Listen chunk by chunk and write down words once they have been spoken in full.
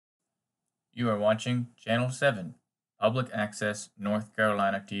You are watching Channel 7, Public Access North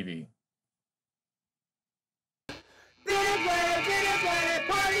Carolina TV.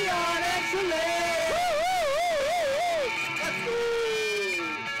 Party on, excellent! Let's go!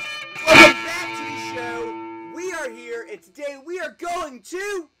 Welcome back to the show. We are here, and today we are going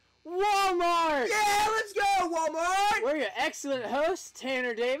to Walmart! Yeah, let's go, Walmart! We're your excellent hosts,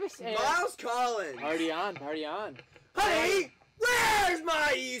 Tanner Davis and Miles Collins. Party on, party on. Honey, where's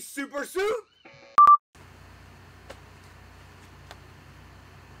my super suit?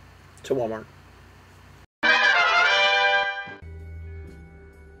 To Walmart.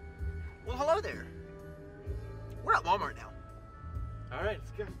 Well, hello there. We're at Walmart now. All right,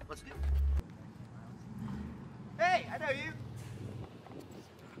 let's go. Let's do it. Hey, I know you.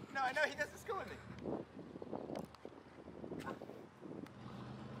 No, I know he doesn't school with me.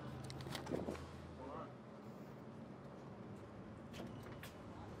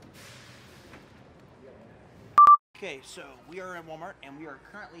 Okay, so we are at Walmart, and we are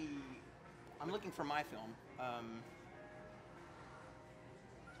currently. I'm looking for my film.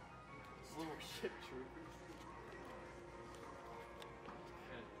 Little shit troopers.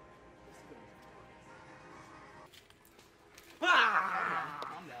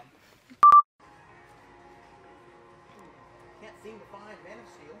 Calm down. Can't seem to find Man of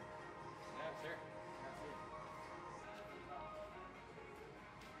Steel. Yeah, sure.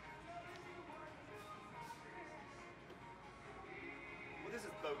 Well, this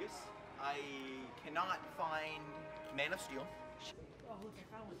is bogus. I cannot find Man of Steel. Oh, look, I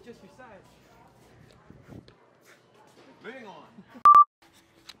found one just beside. Moving on.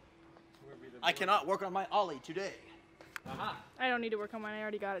 I cannot work on my Ollie today. Aha. I don't need to work on mine. I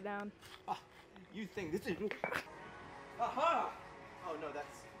already got it down. Ah, you think this is... Aha! Oh, no,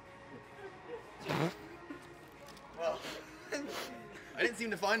 that's... Well, I didn't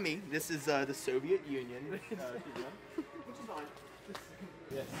seem to find me. This is the Soviet Union. Which is fine.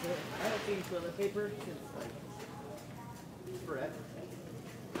 Yes. I haven't seen toilet paper since like Forever.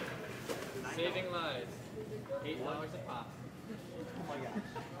 saving lives. $8 a pop. Oh my gosh.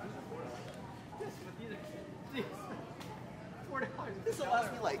 Yes, but these are $4. This will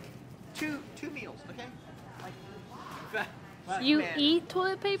last me like two meals, okay? Like, You Superman- eat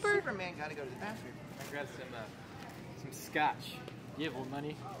toilet paper? Superman gotta go to the bathroom. I grabbed some scotch. You have old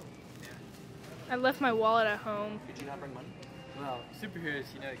money? I left my wallet at home. Did you not bring money? Well,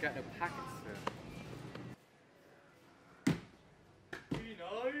 superheroes, you know, they got no pockets, so.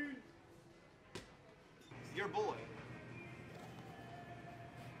 Your boy.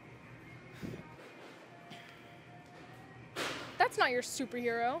 That's not your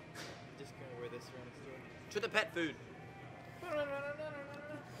superhero. Just gonna wear this around the store. To the pet food.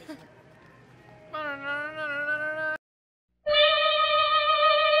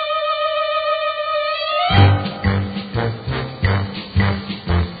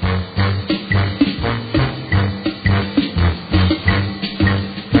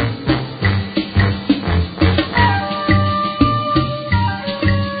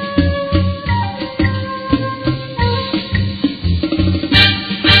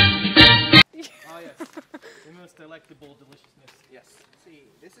 Oh yes, the most delectable deliciousness. Yes. See,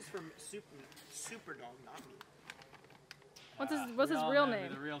 this is from Super Dog, not me. What's his real Who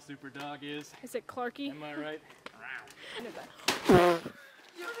name? the real super dog is. Is it Clarky? Am I right? I know that. You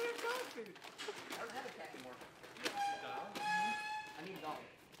don't need dog food. I don't have a cat anymore. I need a dog.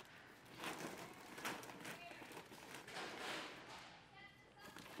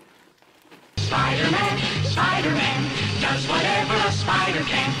 Spider-Man, Spider-Man, does whatever a spider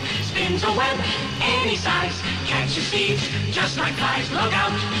can. Spins a web any size, catches thieves just like flies. Look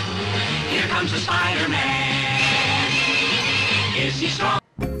out, here comes the Spider-Man. Is he strong?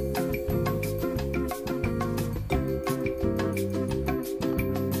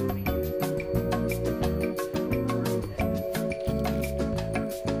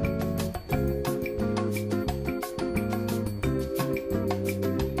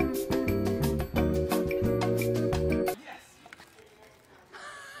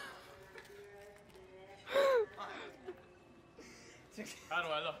 How do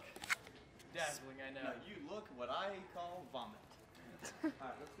I look? Dazzling, I know. No, you look what I call vomit.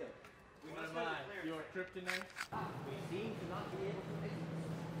 Alright, let's go. What am I? Your kryptonite? We seem to not be able to fix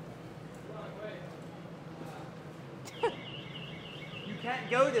this. You can't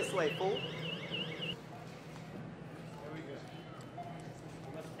go this way, fool. There we go.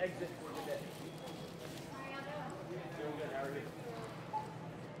 We must exit for the day. Doing good, how are you?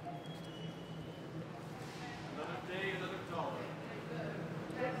 Another day, another dollar.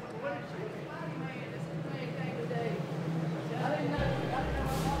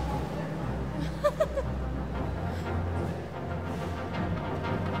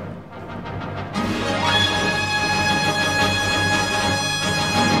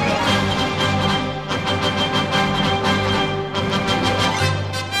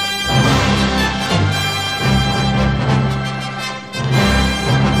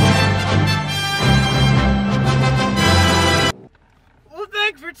 Well,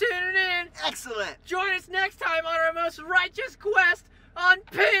 thanks for tuning in. Excellent. Join us next time on our most righteous quest on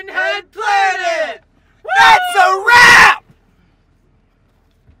Pinhead Planet. That's a wrap!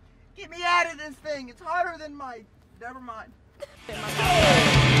 Get me out of this thing. It's harder than my... Never mind.